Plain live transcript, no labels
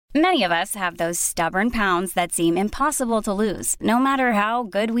Many of us have those stubborn pounds that seem impossible to lose, no matter how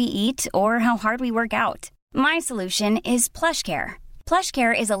good we eat or how hard we work out. My solution is PlushCare.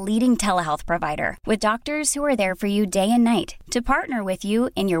 PlushCare is a leading telehealth provider with doctors who are there for you day and night to partner with you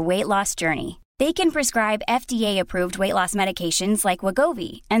in your weight loss journey. They can prescribe FDA-approved weight loss medications like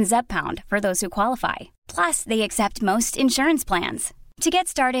Wegovy and Zepbound for those who qualify. Plus, they accept most insurance plans. To get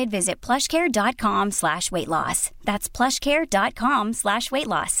started, visit plushcare.com/weightloss. That's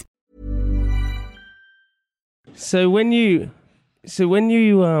plushcare.com/weightloss. So when you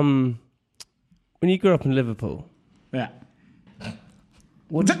grew up in Liverpool, Yeah.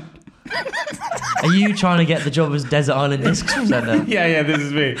 what? Are you trying to get the job as Desert Island Discs presenter? Yeah, this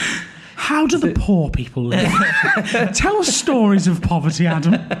is me. How do the poor people live? Tell us stories of poverty,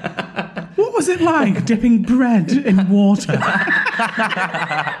 Adam. What was it like dipping bread in water?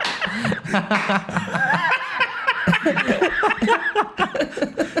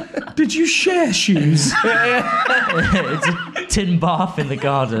 Did you share shoes? It's a tin bath in the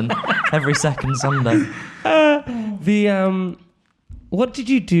garden every second Sunday. What did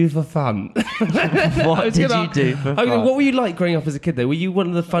you do for fun? What did you do for fun? What were you like growing up as a kid, though? Were you one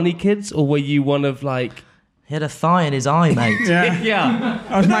of the funny kids, or were you one of, like... He had a thigh in his eye, mate. Yeah.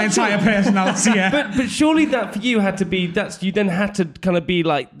 That was my entire personality, yeah. But surely that for you had to be... You then had to kind of be,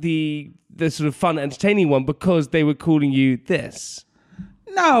 like, the sort of fun, entertaining one because they were calling you this.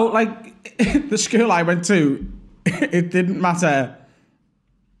 No, like, the school I went to, it didn't matter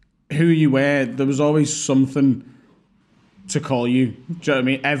who you were. There was always something to call you. Do you know what I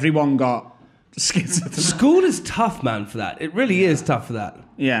mean? Everyone got schizophrenia. School is tough, man, for that. It really is tough for that.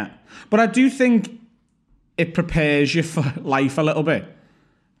 Yeah. But I do think it prepares you for life a little bit.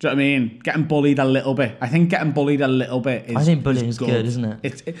 Do you know what I mean? Getting bullied a little bit. I think getting bullied a little bit is... I think bullying is good, isn't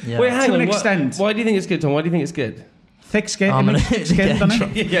it? Yeah. Wait, hang to on. an extent. Why do you think it's good, Tom? Why do you think it's good? Thick skin. Thick skin,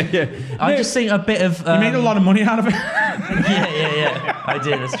 doesn't it? Yeah. I just think a bit of... You made a lot of money out of it. Yeah. I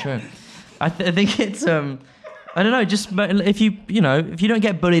did, that's true. I think it's... I don't know, just if you don't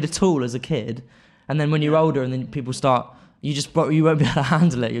get bullied at all as a kid, and then when you're older and then people start... You won't be able to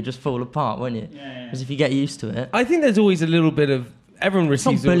handle it. You'll just fall apart, won't you? Yeah. Because if you get used to it... I think there's always a little bit of... Everyone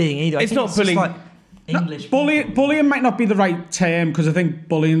receives... It's not bullying either. It's not bullying. Just like English. Bullying might not be the right term, because I think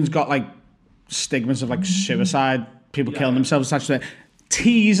bullying's got like stigmas of like suicide, people killing themselves, such that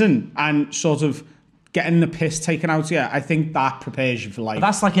teasing and sort of getting the piss taken out of you, I think that prepares you for life. But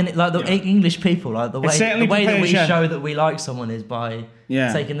that's like English people, like the way that we show that we like someone is by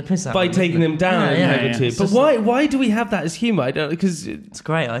taking the piss out. By taking them down. But why do we have that as humour? I don't, because it's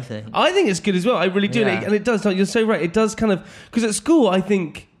great. I think it's good as well. I really do, and it does. You're so right. It does kind of, because at school, I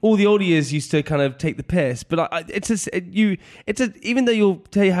think all the older years used to kind of take the piss, but even though you're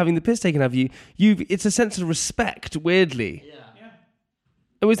having the piss taken out of you, it's a sense of respect. Weirdly.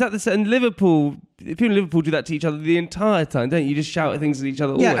 And was that in Liverpool? People in Liverpool do that to each other the entire time, don't you? Just shout at things at each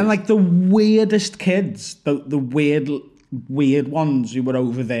other. Yeah, always. and like the weirdest kids, the weird ones who were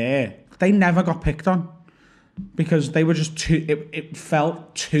over there, they never got picked on because they were just too. It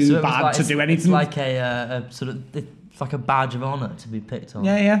felt too bad to do anything. It's like a sort of, it's like a badge of honour to be picked on.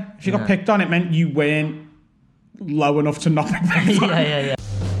 Yeah. If you got picked on, it meant you weren't low enough to not be picked on. Yeah.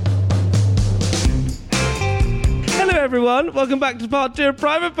 Hello everyone, welcome back to part 2 of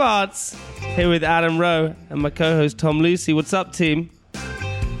Private Parts. Here with Adam Rowe and my co-host Tom Lucy. What's up, team?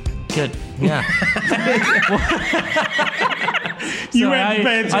 Good, yeah.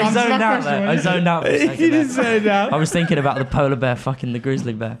 I zoned out for a second. You didn't zone out. I was thinking about the polar bear fucking the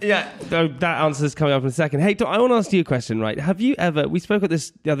grizzly bear. Yeah, that answer is coming up in a second. Hey, Tom, I want to ask you a question, right? Have you ever... We spoke about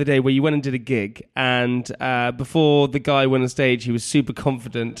this the other day where you went and did a gig, and before the guy went on stage, he was super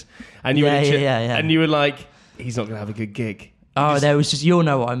confident, and you and you were like, he's not going to have a good gig. There was just... You'll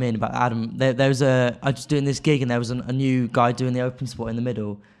know what I mean about Adam. There was I was doing this gig and there was a new guy doing the open spot in the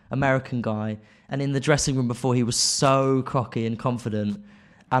middle, American guy, and in the dressing room before he was so cocky and confident,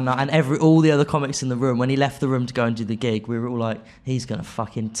 and all the other comics in the room, when he left the room to go and do the gig, we were all like, he's going to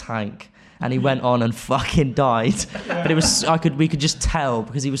fucking tank. And he went on and fucking died. But it was... we could just tell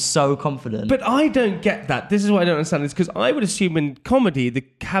because he was so confident. But I don't get that. This is what I don't understand, is because I would assume in comedy,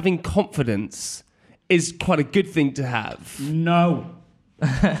 having confidence is quite a good thing to have. No.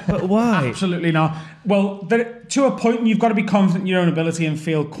 But why? Absolutely not. Well, to a point, you've got to be confident in your own ability and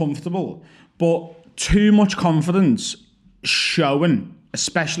feel comfortable. But too much confidence showing,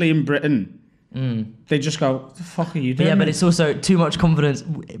 especially in Britain, they just go, what the fuck are you doing? Yeah, but it's also too much confidence.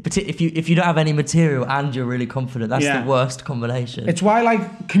 If you don't have any material and you're really confident, that's the worst combination. It's why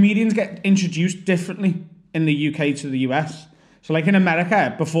like comedians get introduced differently in the UK to the US. So like in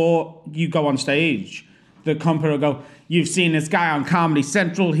America, before you go on stage, the compere will go, you've seen this guy on Comedy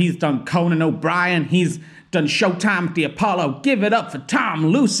Central. He's done Conan O'Brien. He's done Showtime at the Apollo. Give it up for Tom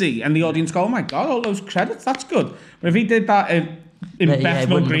Lucy. And the audience go, oh my God, all those credits, that's good. But if he did that in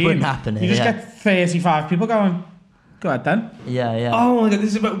Bethnal Green, wouldn't happen here, you just get 35 people going, go ahead then. Yeah. Oh my God,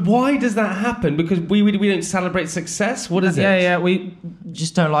 this is about, why does that happen? Because we don't celebrate success? What is it? Yeah, we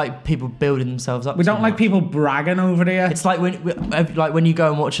Just don't like people building themselves up. we too don't like much. people bragging over here. It's like when you go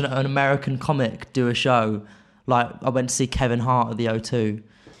and watch an American comic do a show. Like I went to see Kevin Hart at the O2,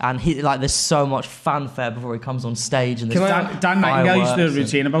 and there's so much fanfare before he comes on stage. And Dan Nightingale used to do a fireworks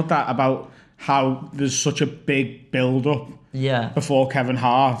routine about that, about how there's such a big build-up Yeah. before Kevin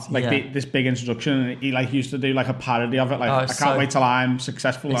Hart, Yeah. this big introduction, and he used to do a parody of it, I can't wait till I'm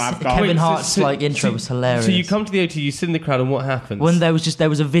successful and I've got Kevin Wait, Hart's intro was hilarious. So you come to the O2, you sit in the crowd, and what happens? When there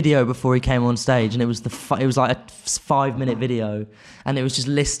was a video before he came on stage, and it was it was like a 5-minute video, and it was just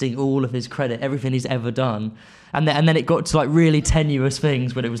listing all of his credit, everything he's ever done, and then it got to like really tenuous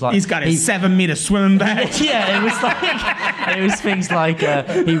things, but it was like he's got a 7-meter swimming bed. Yeah, it was things like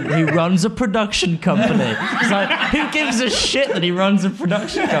he runs a production company. It's like, who gives a shit that he runs a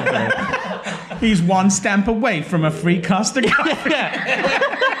production company? He's one stamp away from a free Costa Coffee.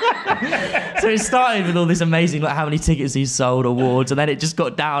 So it started with all this amazing, like how many tickets he's sold, awards, and then it just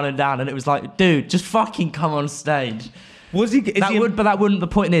got down and down, and it was like, dude, just fucking come on stage. Was he? But that wouldn't. The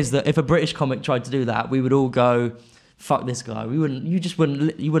point is that if a British comic tried to do that, we would all go, "Fuck this guy." We wouldn't. You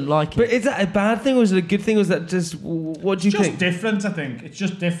wouldn't like it. But is that a bad thing, or is it a good thing, or is that just what do you think? It's just different, I think. It's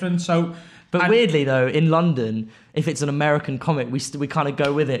just different. So, But weirdly though, in London, if it's an American comic, we kind of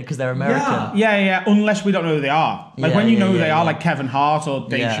go with it because they're American. Yeah. Unless we don't know who they are. When you know who they are, like Kevin Hart or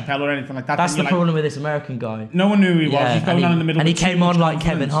Dave Chappelle or anything like that. That's then the problem with this American guy. No one knew who he was. He's going on in the middle. And he of came on like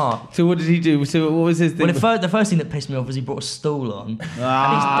Kevin Hart. So what did he do? So what was his thing? Well, the first thing that pissed me off was he brought a stool on,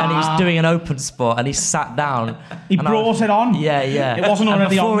 and he was doing an open spot, and he sat down. He brought it on. Yeah. It wasn't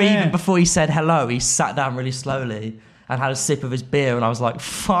already on there. Even before he said hello, he sat down really slowly and had a sip of his beer, and I was like,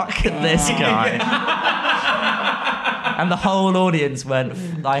 fuck this guy. And the whole audience went,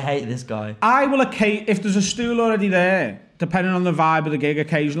 I hate this guy. I will if there's a stool already there, depending on the vibe of the gig,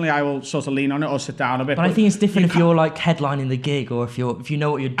 occasionally I will sort of lean on it or sit down a bit. But I think it's different if you're like headlining the gig, or if you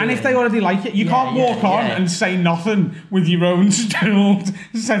know what you're doing. And if they already like it, you can't walk on and say nothing with your own stool,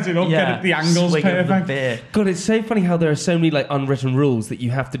 set it up, get the angles swig of the perfect. beer. God, it's so funny how there are so many like unwritten rules that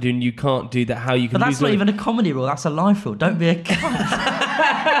you have to do and you can't do that. How you can? But that's not even a comedy rule. That's a life rule. Don't be a cunt.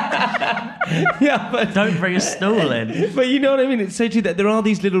 Yeah, but Don't bring a stool in. But you know what I mean? It's so true that there are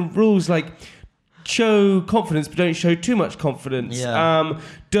these little rules like show confidence, but don't show too much confidence. Yeah.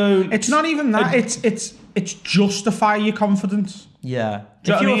 Don't. It's not even that. It's justify your confidence. Yeah.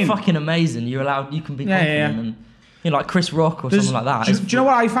 Do you If know what I you're mean? fucking amazing, you can be confident. And, like Chris Rock or something like that. Do you know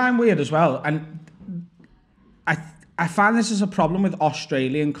what I find weird as well? And I find this is a problem with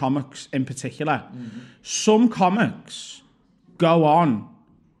Australian comics in particular. Mm-hmm. Some comics go on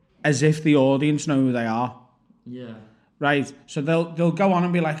as if the audience know who they are. Yeah. Right? So they'll go on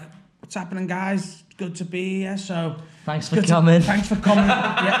and be like, what's happening, guys? Good to be here. So Thanks for coming. Thanks for coming.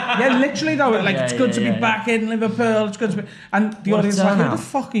 yeah, literally though. It's good to be back in Liverpool. It's good to be. And the audience is like, who the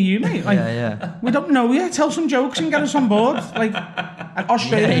fuck are you, mate? Like, we don't know you. Tell some jokes and get us on board. Like, and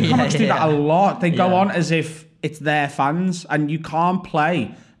Australian comics do that a lot. They go on as if it's their fans, and you can't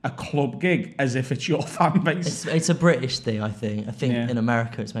play a club gig as if it's your fan base. It's a British thing, I think. In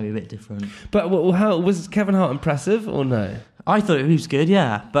America it's maybe a bit different. But how was Kevin Hart impressive or no? I thought he was good,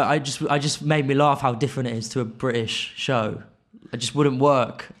 yeah. But I just made me laugh how different it is to a British show. It just wouldn't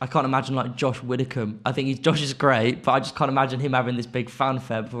work. I can't imagine like Josh Widdicombe. I think Josh is great, but I just can't imagine him having this big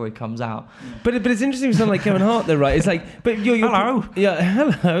fanfare before he comes out. But it's interesting with someone like Kevin Hart though, right? It's like, but you're hello.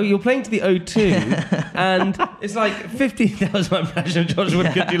 Hello. You're playing to the O2, and it's like 50,000. I imagine Josh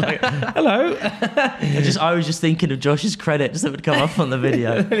Widdicombe do like, hello. I was just thinking of Josh's credits that would come up on the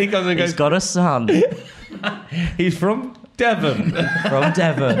video. And he comes and goes, he's got a son. He's from Devon. From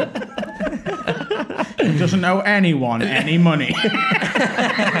Devon. He doesn't owe anyone any money.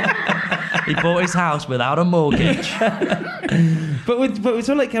 He bought his house without a mortgage. But with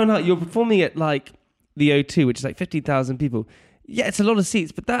someone like Kevin Hart, you're performing at like the O2, which is like 50,000 people. Yeah, it's a lot of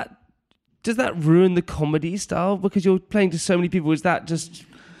seats, but does that ruin the comedy style because you're playing to so many people? Is that just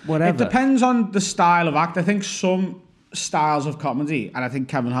whatever? It depends on the style of act. I think some styles of comedy, and I think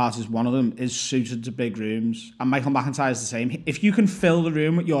Kevin Hart is one of them, is suited to big rooms. And Michael McIntyre is the same. If you can fill the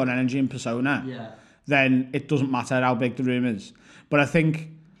room with your energy and persona, then it doesn't matter how big the room is. But I think,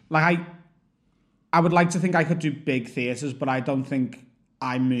 like, I would like to think I could do big theatres, but I don't think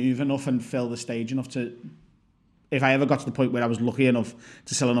I move enough and fill the stage enough to... If I ever got to the point where I was lucky enough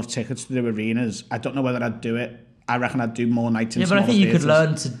to sell enough tickets to do arenas, I don't know whether I'd do it I reckon I'd do more nights in Yeah, but I smaller think you could theatres.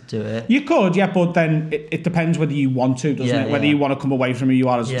 learn to do it. You could, yeah, but then it depends whether you want to, doesn't Yeah, it? Whether yeah. you want to come away from who you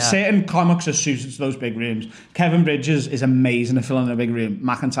are. Yeah. Certain comics are suited to those big rooms. Kevin Bridges is amazing at filling a big room.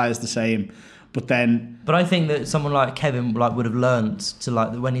 McIntyre's the same. But then... But I think that someone like Kevin like would have learned to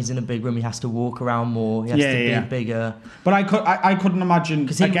like when he's in a big room, he has to walk around more. He has to be bigger. But I couldn't imagine...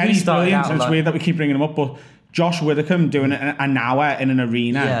 'Cause he He's started brilliant, out and it's like- weird that we keep bringing him up, but Josh Widdicombe doing it an hour in an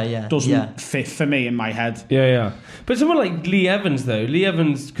arena Yeah, doesn't fit for me in my head. Yeah. But someone like Lee Evans, though,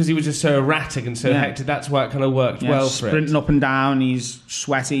 because he was just so erratic and so hectic, that's why it kind of worked well for sprinting it. up and down, he's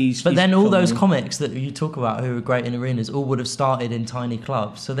sweaty. But then all those filming. comics that you talk about who are great in arenas all would have started in tiny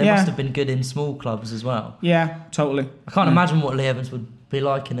clubs. So they must have been good in small clubs as well. Yeah, totally. I can't imagine what Lee Evans would be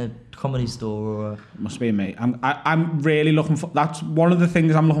like in a comedy store or a... Must be me. I'm really looking for... That's one of the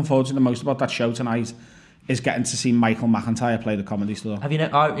things I'm looking forward to the most about that show tonight is getting to see Michael McIntyre play the Comedy Store. Have you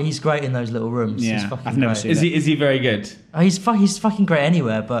know? He's great in those little rooms. Yeah, he's fucking I've never great. seen Is he very good? Oh, he's fucking great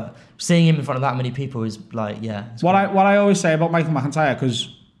anywhere, but seeing him in front of that many people is like, yeah. What I always say about Michael McIntyre,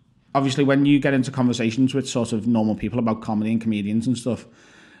 because obviously when you get into conversations with sort of normal people about comedy and comedians and stuff,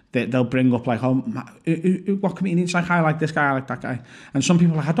 they'll bring up like, oh, what comedians? Like, I like this guy, I like that guy. And some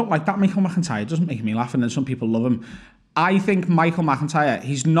people are like, I don't like that Michael McIntyre. It doesn't make me laugh. And then some people love him. I think Michael McIntyre,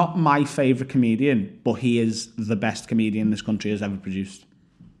 he's not my favourite comedian, but he is the best comedian this country has ever produced.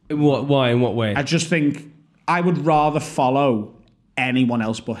 Why? In what way? I just think I would rather follow anyone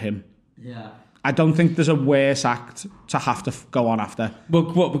else but him. Yeah. I don't think there's a worse act to have to go on after.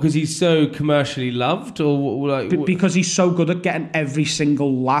 But what? Because he's so commercially loved, or like? Because he's so good at getting every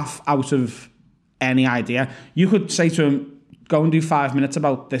single laugh out of any idea. You could say to him, go and do 5 minutes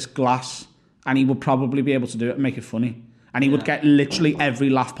about this glass, and he would probably be able to do it and make it funny. And he would get literally every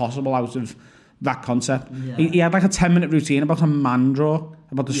laugh possible out of that concept. Yeah. He had like a 10-minute routine about a man draw,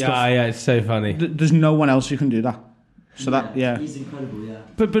 about the stuff. Yeah, it's so funny. There's no one else who can do that. So He's incredible, yeah.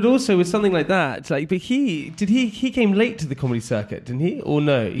 But also with something like that, like, but he came late to the comedy circuit, didn't he? Or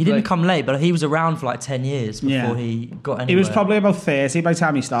no? He didn't come late, but he was around for like 10 years before he got anywhere. He was probably about 30 by the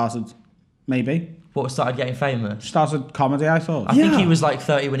time he started. Maybe. Started getting famous. Started comedy, I thought. I think he was like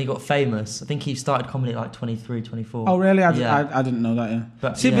 30 when he got famous. I think he started comedy at like 23, 24. Oh, really? I Yeah. didn't know that, yeah.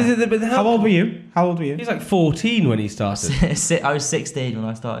 But, See, yeah. but How old were you? He's like 14 when he started. I was 16 when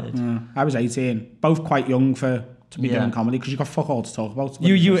I started. I was 18. Both quite young to be Yeah. doing comedy because you got fuck all to talk about.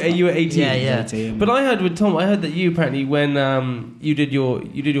 You were 18. Yeah. 18. But I heard with Tom, that you apparently when you did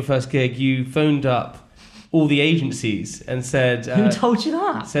your first gig, you phoned up all the agencies and said, Who told you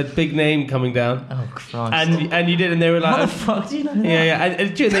that? said big name coming down. Oh, Christ. And you did, and they were like, How the fuck do you know that? yeah,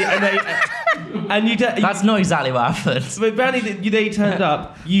 and you did. That's not exactly what happened. But apparently they turned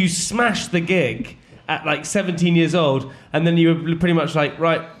up, you smashed the gig at like 17 years old, and then you were pretty much like,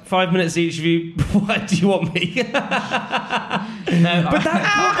 right, 5 minutes each of you, what do you want me? But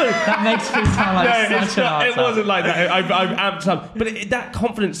that makes me sound like such an arsehole. it wasn't like that. I've amped up. But that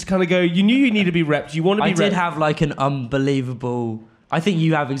confidence to kind of go, you knew you need to be repped, you want to be I repped. did have like an unbelievable... I think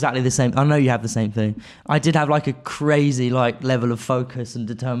you have exactly the same... I know you have the same thing. I did have like a crazy like level of focus and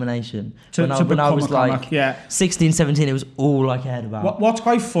determination. To when I become was a comic, like yeah. 16, 17, it was all I cared about. What's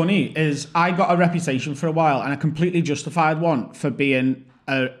quite funny is I got a reputation for a while, and a completely justified one, for being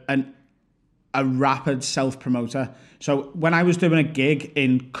a rapid self-promoter. So when I was doing a gig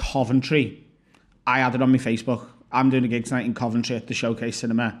in Coventry, I had it on my Facebook. I'm doing a gig tonight in Coventry at the Showcase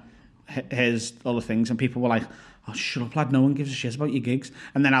Cinema. Here's all the things. And people were like, oh, shut up, lad, no one gives a shit about your gigs.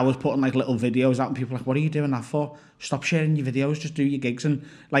 And then I was putting like little videos out, and people were like, what are you doing that for? Stop sharing your videos, just do your gigs. And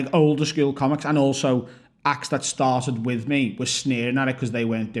like older school comics, and also acts that started with me were sneering at it because they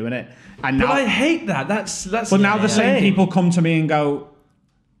weren't doing it. And now, But I hate that. That's. but now the same people come to me and go,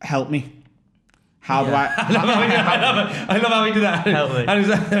 help me. How do I... I love how he did that. Help me.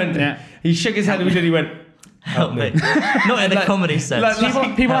 And he shook his head and he went, Help me. Not in a comedy sense.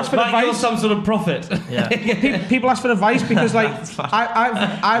 People ask for like you're advice. some sort of prophet. Yeah. People ask for advice because, like,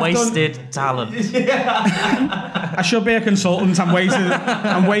 I've Wasted talent. I should be a consultant.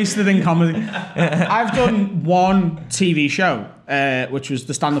 I'm wasted in comedy. I've done one TV show, which was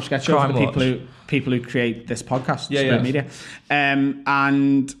the stand-up sketch show Crime for the Watch. people who create this podcast, Yeah, Spirit yeah. Media.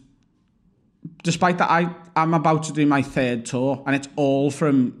 And despite that, I'm about to do my third tour, and it's all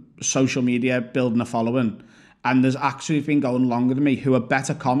from social media, building a following. And there's acts who've been going longer than me who are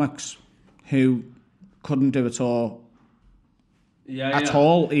better comics who couldn't do a tour at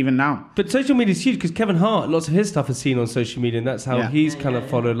all, even now. But social media is huge because Kevin Hart, lots of his stuff is seen on social media, and that's how he's kind of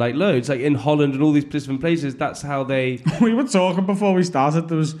followed like loads. Like in Holland and all these different places, that's how they. We were talking before we started.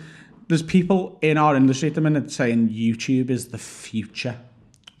 There's people in our industry at the minute saying YouTube is the future.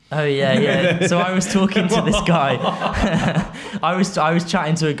 Oh yeah. So I was talking to this guy. I was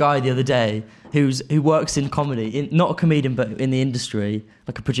chatting to a guy the other day who works in comedy, not a comedian but in the industry,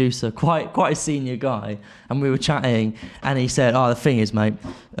 like a producer, quite a senior guy. And we were chatting, and he said, "Oh, the thing is, mate,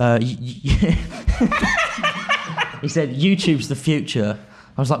 he said YouTube's the future."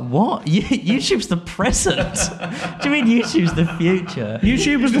 I was like, what? YouTube's the present? Do you mean YouTube's the future?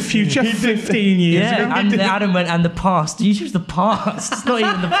 YouTube was the future 15 years ago. And Adam went, and the past. YouTube's the past. It's not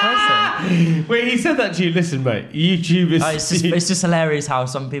even the present. Wait, he said that to you? Listen, mate, YouTube is... It's just hilarious how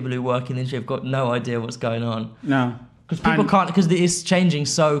some people who work in the industry have got no idea what's going on. No. Because people can't, because it's changing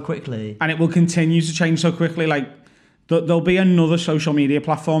so quickly. And it will continue to change so quickly. Like, there'll be another social media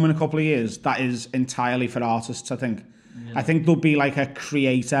platform in a couple of years that is entirely for artists, I think. Yeah. I think there'll be like a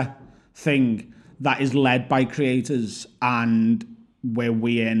creator thing that is led by creators and where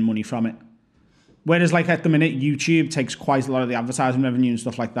we earn money from it. Whereas like at the minute, YouTube takes quite a lot of the advertising revenue and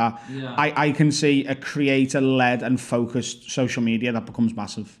stuff like that. Yeah. I can see a creator-led and focused social media that becomes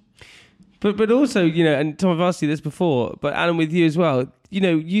massive. But also, you know, and Tom, I've asked you this before, but Adam, with you as well, you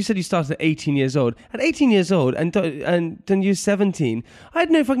know, you said you started at 18 years old. At 18 years old, and then you're 17, I had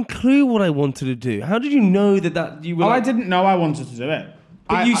no fucking clue what I wanted to do. How did you know that you were... I didn't know I wanted to do it.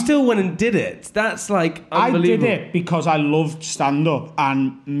 But you still went and did it. That's like unbelievable. I did it because I loved stand-up,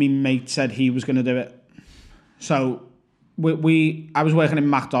 and my mate said he was going to do it. So I was working in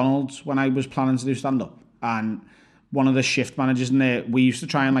McDonald's when I was planning to do stand-up, and one of the shift managers in there, we used to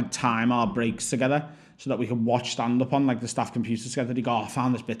try and like time our breaks together so that we could watch stand-up on like the staff computers together. He'd go, I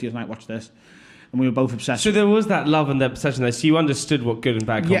found this bit the other night, watch this. And we were both obsessed. So there was that love and that obsession there. So you understood what good and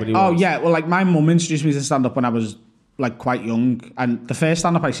bad comedy was. Oh yeah, well like my mum introduced me to stand-up when I was like quite young. And the first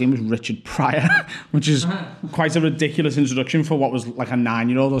stand-up I seen was Richard Pryor, which is quite a ridiculous introduction for what was like a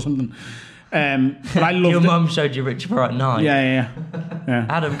 9-year-old or something. But I loved Your mum showed you Richard Pryor at 9? Yeah.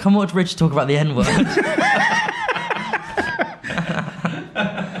 Adam, come watch Richard talk about the N-word.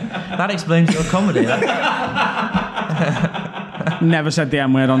 That explains your comedy. Never said the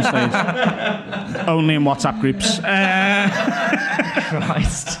M-word on stage. Only in WhatsApp groups.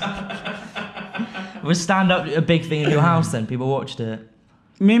 Christ. Was stand-up a big thing in your house then? People watched it?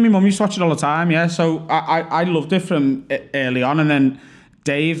 Me and my mum used to watch it all the time, yeah. So I loved it from early on. And then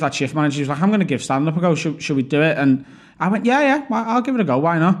Dave, that shift manager, was like, I'm going to give stand-up a go. Should we do it? And I went, yeah, I'll give it a go.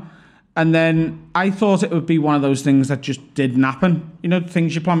 Why not? And then I thought it would be one of those things that just didn't happen. You know,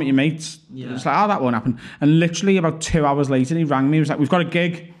 things you plan with your mates. Yeah. It's like, that won't happen. And literally about 2 hours later, he rang me. He was like, we've got a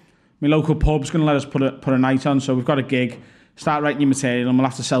gig. My local pub's going to let us put a night on. So we've got a gig. Start writing your material and we'll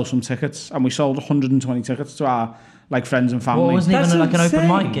have to sell some tickets. And we sold 120 tickets to our like friends and family. Well, it wasn't even like an open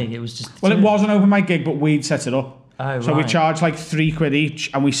mic gig. It was just... Well, it was an open mic gig, but we'd set it up. Oh, so we charged like £3 each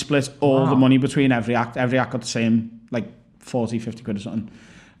and we split all the money between every act. Every act got the same, like 40, 50 quid or something.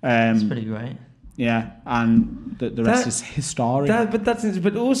 That's pretty great. Yeah, and the rest is history.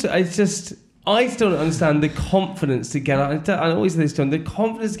 But also, I still don't understand the confidence to get up. I always say this to them, the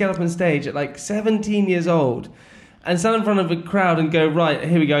confidence to get up on stage at like 17 years old and stand in front of a crowd and go, right,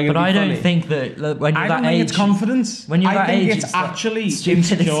 here we go. But I don't think that when you're that age... I don't think it's confidence. When you're that age, it's actually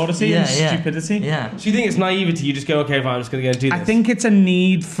insecurity and stupidity. Yeah. So you think it's naivety? You just go, okay, fine, I'm just going to go and do this. I think it's a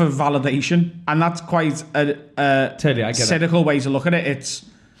need for validation, and that's quite a totally, I get cynical way to look at it. It's...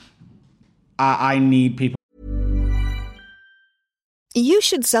 I need people. You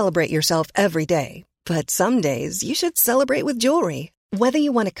should celebrate yourself every day, but some days you should celebrate with jewelry. Whether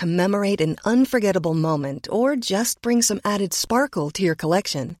you want to commemorate an unforgettable moment or just bring some added sparkle to your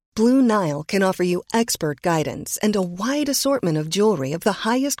collection, Blue Nile can offer you expert guidance and a wide assortment of jewelry of the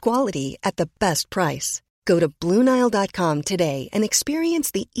highest quality at the best price. Go to BlueNile.com today and experience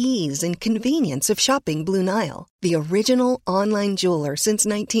the ease and convenience of shopping Blue Nile, the original online jeweler since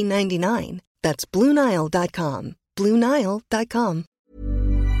 1999. That's BlueNile.com. BlueNile.com.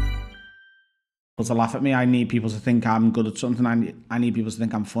 To laugh at me, I need people to think I'm good at something. I need people to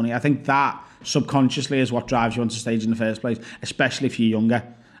think I'm funny. I think that subconsciously is what drives you onto stage in the first place, especially if you're younger.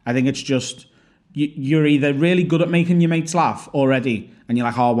 I think it's just you're either really good at making your mates laugh already, and you're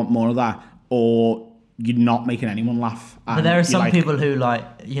like, oh, I want more of that, or you're not making anyone laugh. But there are some people who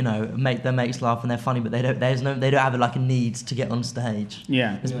make their mates laugh and they're funny, but they don't have like a need to get on stage.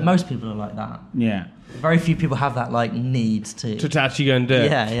 Yeah. Most people are like that. Yeah. Very few people have that like need to actually go and do it.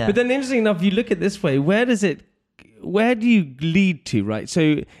 Yeah. But then interesting enough, you look at it this way, where do you lead to, right?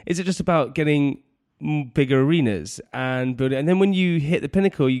 So is it just about getting bigger arenas and building, and then when you hit the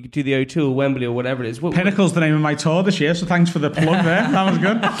pinnacle, you do the O2 or Wembley or whatever it is. Pinnacle's the name of my tour this year, so thanks for the plug there. That was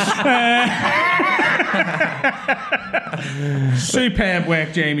good. Superb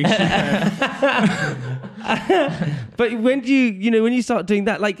work, Jamie. Superb. But when do when you start doing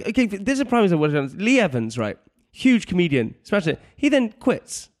that, like, okay, there's a prime example. Lee Evans, right? Huge comedian, smashed it. He then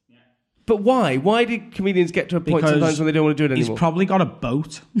quits. But why? Why do comedians get to a point sometimes when they don't want to do it anymore? He's probably got a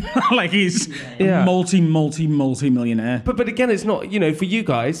boat. Like he's multi-millionaire. But again, it's not, for you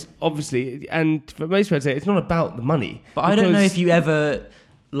guys, obviously, and for most people, I'd say it's not about the money. But I don't know if you ever,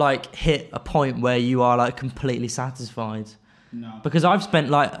 like, hit a point where you are, like, completely satisfied. No. Because I've spent,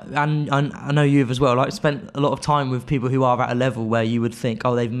 like, and I know you've as well, like, spent a lot of time with people who are at a level where you would think,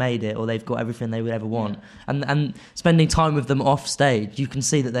 oh, they've made it, or they've got everything they would ever want. Yeah. And spending time with them off stage, you can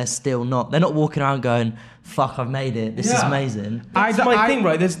see that they're not walking around going, fuck, I've made it, this is amazing. That's my thing,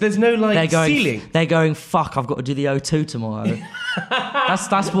 right? There's no, like, ceiling. They're going, fuck, I've got to do the O2 tomorrow.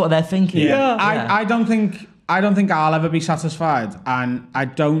 that's what they're thinking. Yeah. I don't think I'll ever be satisfied, and I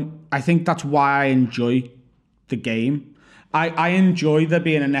think that's why I enjoy the game. I enjoy there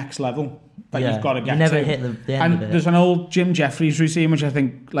being a next level that you've got to get to. You never hit the end of it. There's an old Jim Jeffries routine, which I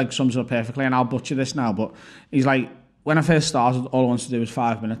think, like, sums it up perfectly, and I'll butcher this now, but he's like, when I first started, all I wanted to do was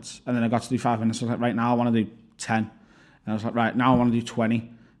 5 minutes, and then I got to do 5 minutes. I was like, right, now I want to do 10. And I was like, right, now I want to do 20.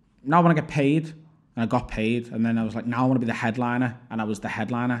 Now I want to get paid, and I got paid, and then I was like, now I want to be the headliner, and I was the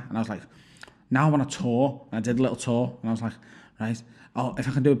headliner, and I was like, now I want to tour, and I did a little tour, and I was like, right, if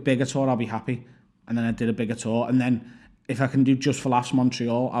I can do a bigger tour, I'll be happy. And then I did a bigger tour, and then if I can do Just for Laughs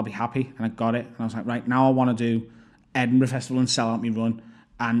Montreal, I'll be happy. And I got it. And I was like, right, now I want to do Edinburgh Festival and sell out my run.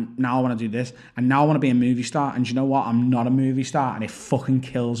 And now I want to do this. And now I want to be a movie star. And you know what? I'm not a movie star. And it fucking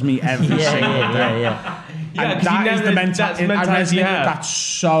kills me every single day. Yeah. And that is the mentality. I resonate with that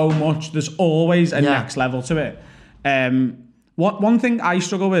so much. There's always a next level to it. One thing I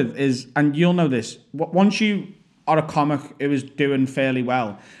struggle with is, and you'll know this, once you are a comic who is doing fairly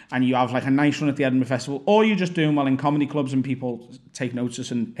well and you have, like, a nice run at the Edinburgh Festival, or you're just doing well in comedy clubs and people take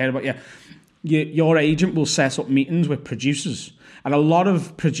notice and hear about you, your agent will set up meetings with producers. And a lot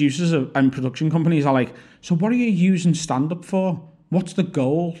of producers and production companies are like, so what are you using stand-up for? What's the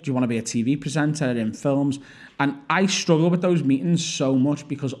goal? Do you want to be a TV presenter in films? And I struggle with those meetings so much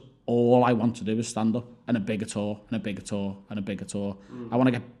because all I want to do is stand-up and a bigger tour and a bigger tour and a bigger tour. I want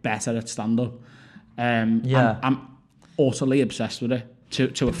to get better at stand-up. I'm utterly obsessed with it to a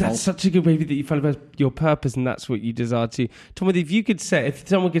fault. That's such a good way that you find about your purpose, and that's what you desire to. Tom, if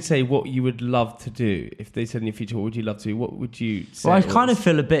someone could say what you would love to do, if they said in your future, what would you love to do? What would you say? Well, I kind of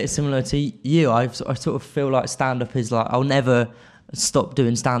feel a bit similar to you. I sort of feel like stand-up is like, I'll never stop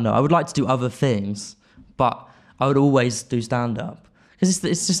doing stand-up. I would like to do other things, but I would always do stand-up because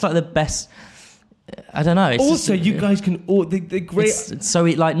it's just like the best. I don't know. It's also, just, you guys can all the great. It's so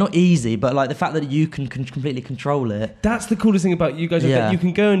like not easy, but like the fact that you can completely control it. That's the coolest thing about you guys. That you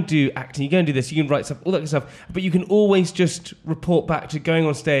can go and do acting, you go and do this, you can write stuff, all that kind of stuff. But you can always just report back to going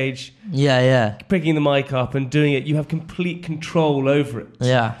on stage, picking the mic up and doing it. You have complete control over it.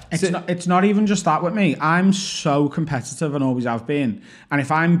 Yeah, it's not even just that with me. I'm so competitive and always have been. And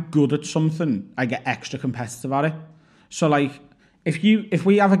if I'm good at something, I get extra competitive at it. So like, if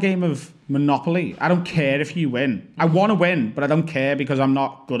we have a game of Monopoly, I don't care if you win. I want to win, but I don't care because I'm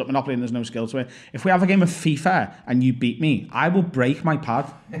not good at Monopoly and there's no skill to it. If we have a game of FIFA and you beat me, I will break my pad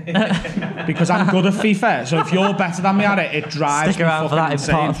because I'm good at FIFA. So if you're better than me at it, it drives Stick around me for that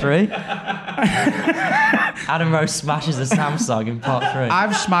insane. In part 3. Adam Rose smashes a Samsung in part 3.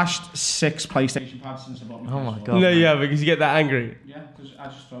 I've smashed 6 PlayStation pads since I bought my Oh my PS4. god. No, yeah, because you get that angry. Yeah, because I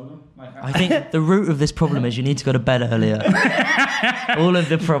just throw them. I think the root of this problem is you need to go to bed earlier. All of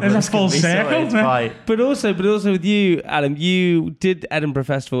the problems There's a full can be circle, sorted man. by... But also with you, Adam, you did Edinburgh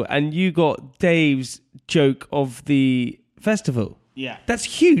Festival and you got Dave's joke of the festival. Yeah. That's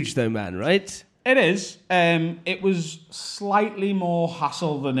huge though, man, right? It is. It was slightly more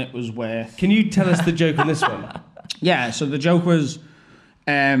hassle than it was worth. Can you tell us the joke on this one? Yeah, so the joke was,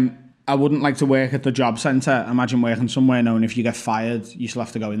 I wouldn't like to work at the job centre. Imagine working somewhere knowing if you get fired, you still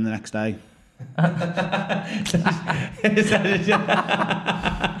have to go in the next day. Right.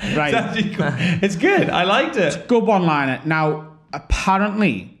 It's good. I liked it. Good one-liner. Now,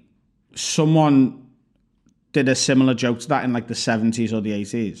 apparently, someone did a similar joke to that in like the 70s or the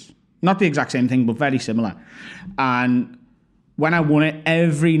 80s. Not the exact same thing, but very similar. And when I won it,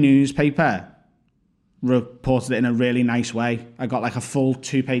 every newspaper reported it in a really nice way. I got like a full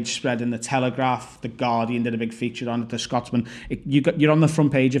 2-page spread in the Telegraph. The Guardian did a big feature on it. The Scotsman. You're on the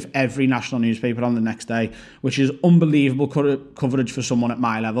front page of every national newspaper on the next day, which is unbelievable coverage for someone at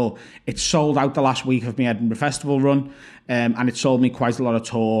my level. It sold out the last week of my Edinburgh Festival run, and it sold me quite a lot of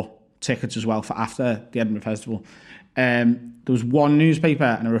tour tickets as well for after the Edinburgh Festival. There was one newspaper,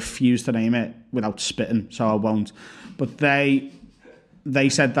 and I refused to name it without spitting, so I won't. But they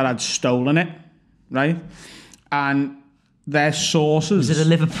said that I'd stolen it, right? and their sources. Is it a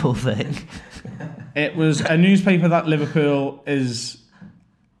Liverpool thing? It was a newspaper that Liverpool is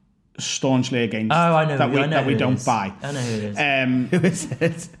staunchly against. Oh, I know. That we don't is. buy. I know who it is. Who is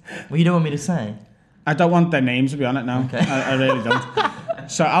it? Well, you don't want me to say? I don't want their names to be on it now. Okay. I really don't.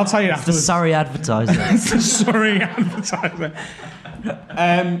 So I'll tell you The afterwards. Surrey Advertiser. It's the Surrey Advertiser.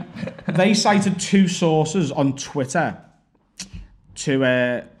 They cited 2 sources on Twitter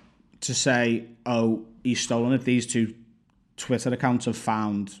to say, oh, he's stolen it. These 2 Twitter accounts have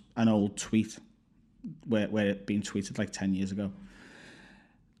found an old tweet where it been tweeted like 10 years ago.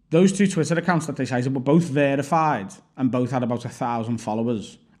 Those 2 Twitter accounts that they cited were both verified and both had about 1,000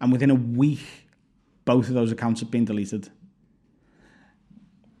 followers. And within a week, both of those accounts have been deleted.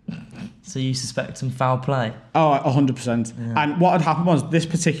 So you suspect some foul play? Oh, 100%. Yeah. And what had happened was this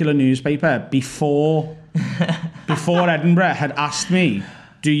particular newspaper, before Edinburgh, had asked me,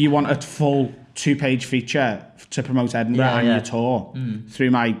 do you want a full 2-page feature to promote Edinburgh and your tour?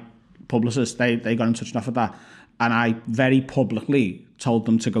 Through my publicist, they got in touch enough with that. And I very publicly told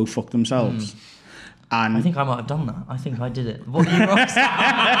them to go fuck themselves. And I think I might have done that. I think I did it. What you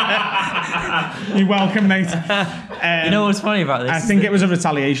You're welcome, mate. You know what's funny about this? I think it was a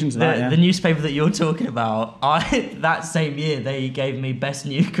retaliation to that. The newspaper that you're talking about, that same year they gave me best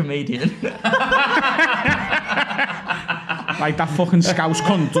new comedian. Like that fucking Scouse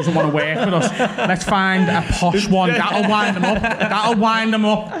cunt doesn't want to work with us. Let's find a posh one. That'll wind them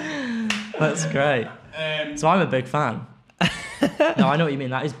up. That's great. So I'm a big fan. No, I know what you mean.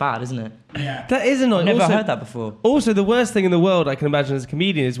 That is bad, isn't it? Yeah. That is annoying. I've never heard that before. Also, the worst thing in the world I can imagine as a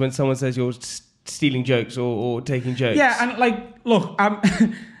comedian is when someone says you're stealing jokes or taking jokes. Yeah, and like, look,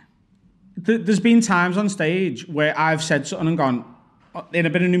 there's been times on stage where I've said something and gone, in a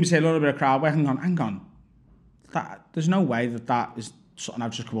bit of new material, a bit of crowd work, and gone, hang on, there's no way that is something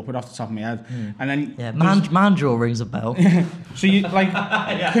I've just come up with off the top of my head. And then Mandraw rings a bell. So you like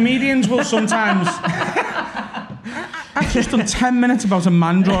comedians will sometimes. I've just done 10 minutes about a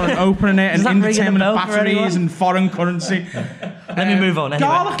Mandraw and opening it and indeterminate batteries and foreign currency. Let me move on. Anyway,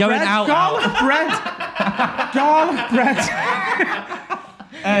 garlic bread.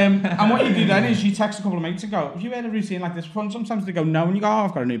 And what you do then is you text a couple of mates and go, have you heard a routine like this before? And sometimes they go, no, and you go, oh,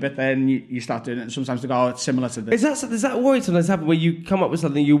 I've got a new bit there, and you start doing it, and sometimes they go, oh, it's similar to this. Does that worry sometimes happen where you come up with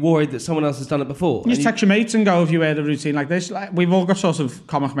something you're worried that someone else has done it before? You just text your mates and go, have you heard a routine like this? Like, we've all got sort of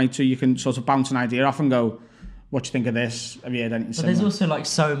comic mates who you can sort of bounce an idea off and go, what do you think of this? Have you heard anything similar? But there's also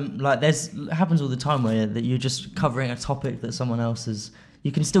it happens all the time where that you're just covering a topic that someone else has.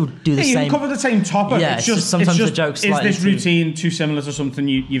 You can still do the same. You can cover the same topic. Yeah, it's just sometimes the joke's is this slightly routine too similar to something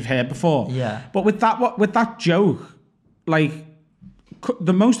you've heard before? Yeah. But with that joke, like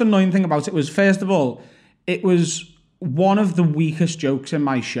the most annoying thing about it was, first of all, it was one of the weakest jokes in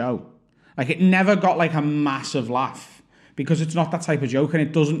my show. Like it never got like a massive laugh. Because it's not that type of joke, and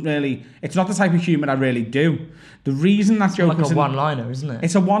it's not the type of humour I really do. The reason that joke was like a one-liner, isn't it?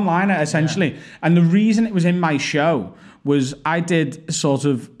 It's a one-liner, essentially. Yeah. And the reason it was in my show was I did sort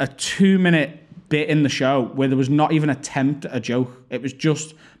of a 2-minute bit in the show where there was not even an attempt at a joke. It was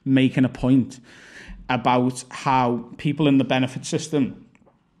just making a point about how people in the benefit system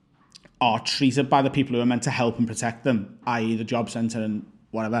are treated by the people who are meant to help and protect them, i.e. the job centre and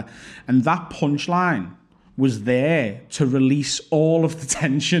whatever. And that punchline was there to release all of the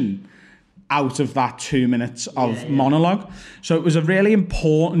tension out of that 2 minutes of monologue. So it was a really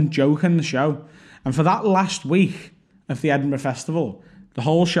important joke in the show. And for that last week of the Edinburgh Festival, the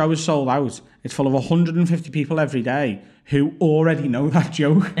whole show is sold out. It's full of 150 people every day who already know that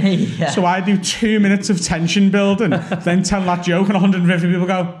joke. Yeah. So I do 2 minutes of tension building, then tell that joke, and 150 people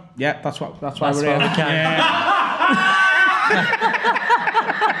go, yeah, that's why we're here. We can. Yeah.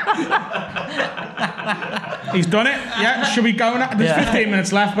 He's done it. Yeah, should we go now? There's 15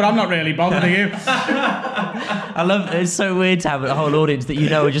 minutes left, but I'm not really bothered, are you? I love it. It's so weird to have a whole audience that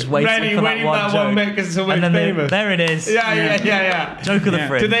are just waiting for that one joke. Bit because it's always and then famous. There it is. Yeah. Joke of the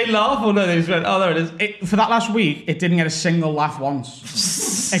fringe. Did they laugh or no? They just went, oh, there it is. For that last week, it didn't get a single laugh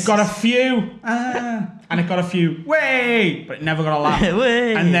once. It got a few, and it got a few, way, but it never got a laugh.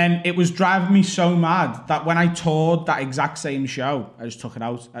 And then it was driving me so mad that when I toured that exact same show, I just took it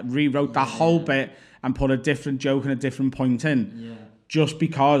out. I rewrote that whole bit and put a different joke and a different point in, just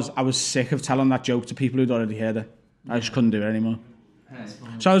because I was sick of telling that joke to people who'd already heard it. I just couldn't do it anymore.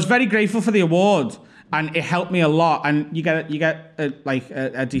 So I was very grateful for the award, and it helped me a lot. And you get a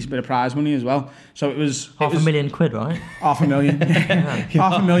decent bit of prize money as well. So it was £500,000, right? $500,000,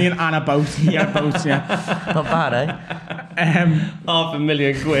 $500,000 and a boat. Yeah, boat. Yeah, not bad, eh?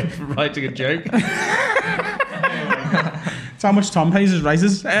 £500,000 for writing a joke. It's how much Tom pays his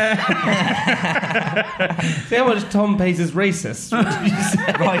races. See how much Tom pays his racists.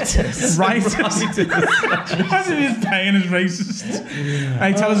 Writers. Imagine he's paying his racists.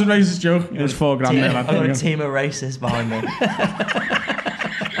 Hey, tell us a racist joke. It was $4 grand there, lad. I've got a team of racists behind me.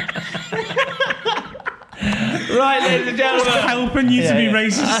 Right, ladies and gentlemen. Helping you to be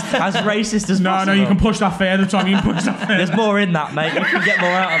racist. As racist as possible. No, you can push that further, Tom. You can push that further. There's more in that, mate. You can get more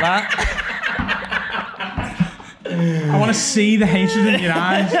out of that. I want to see the hatred in your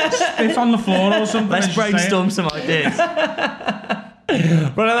eyes. Stiff on the floor or something. Let's brainstorm some ideas. Right,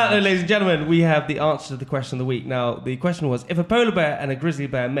 on that note, ladies and gentlemen, we have the answer to the question of the week. Now, the question was, if a polar bear and a grizzly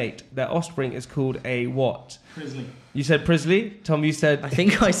bear mate, their offspring is called a what? Grizzly. You said Prisley. Tom, you said... I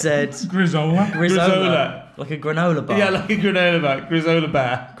think I said... Grizola. Grizola. Like a granola bar. Yeah, like a granola bar. Grizola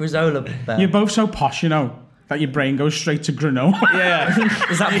bear. Grizola bear. You're both so posh, you know, that your brain goes straight to granola. Yeah.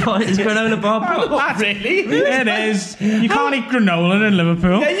 Is that what is granola bar? Really? It is. You can't eat granola in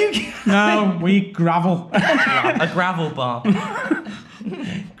Liverpool. Yeah, you can. No, we eat gravel. A gravel bar.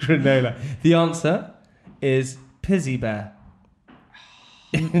 Granola. The answer is Pizzy Bear.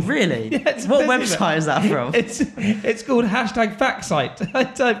 Really? Yeah, it's what Pizzy website Bear. is that from? It's called #FactSite. I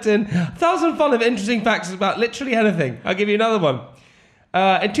typed in 1,000 fun of interesting facts about literally anything. I'll give you another one.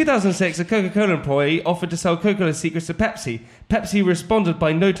 In 2006, a Coca-Cola employee offered to sell Coca-Cola secrets to Pepsi. Pepsi responded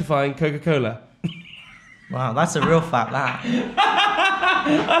by notifying Coca-Cola. Wow, that's a real fact, that.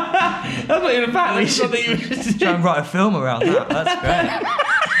 That's not even a fact. That's something you should Try and write a film around that. That's great.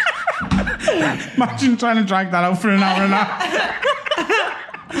 Imagine trying to drag that out for an hour and a half.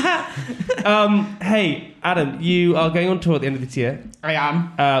 Hey, Adam, you are going on tour at the end of this year. I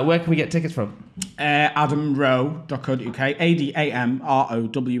am. Where can we get tickets from? AdamRowe.co.uk,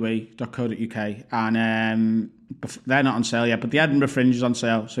 ADAMROWE.co.uk, and they're not on sale yet, but the Edinburgh Fringe is on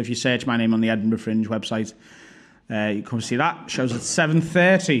sale. So if you search my name on the Edinburgh Fringe website, you come see that. Shows at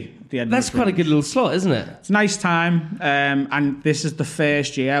 7:30. That's quite a good little slot, isn't it? It's a nice time, and this is the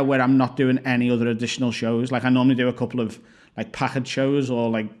first year where I'm not doing any other additional shows. Like I normally do a couple of like package shows or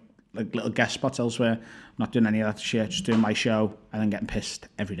like little guest spots elsewhere. I'm not doing any of that this year. Just doing my show and then getting pissed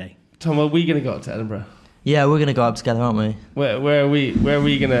every day. Tom, are we going to go up to Edinburgh? Yeah, we're going to go up together, aren't we? Where are we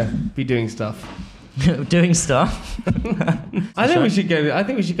going to be doing stuff? Doing stuff. I think we should go up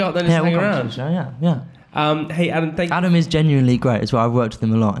there and just hang around. Yeah. Hey, Adam, thank you. Adam is genuinely great as well. I've worked with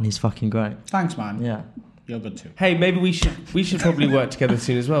him a lot and he's fucking great. Thanks, man. Yeah. You're good too. Hey, maybe we should probably work together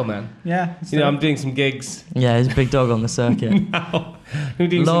soon as well, man. Yeah. You know, I'm doing some gigs. Yeah, he's a big dog on the circuit. I'm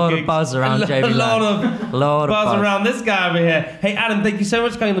doing lot some of gigs. buzz around JB. A lot of buzz around this guy over here. Hey, Adam, thank you so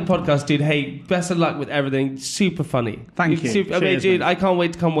much for coming on the podcast, dude. Hey, best of luck with everything. Super funny. Thank you. I mean, Cheers, dude, man. I can't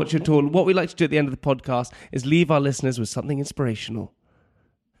wait to come watch your tour. What we like to do at the end of the podcast is leave our listeners with something inspirational.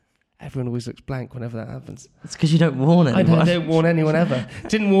 Everyone always looks blank whenever that happens. It's because you don't warn anyone. I don't warn anyone ever.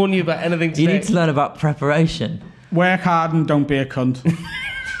 Didn't warn you about anything today. You need to learn about preparation. Work hard and don't be a cunt.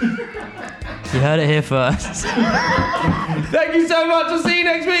 You heard it here first. Thank you so much. I'll see you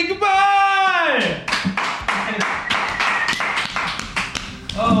next week. Goodbye.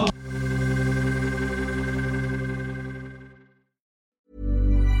 Oh.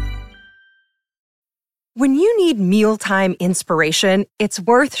 When you need mealtime inspiration, it's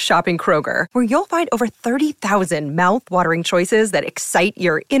worth shopping Kroger, where you'll find over 30,000 mouth-watering choices that excite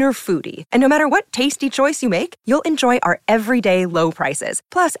your inner foodie. And no matter what tasty choice you make, you'll enjoy our everyday low prices,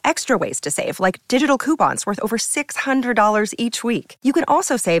 plus extra ways to save, like digital coupons worth over $600 each week. You can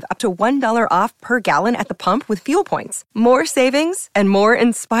also save up to $1 off per gallon at the pump with fuel points. More savings and more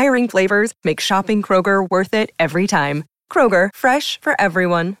inspiring flavors make shopping Kroger worth it every time. Kroger, fresh for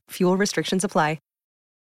everyone. Fuel restrictions apply.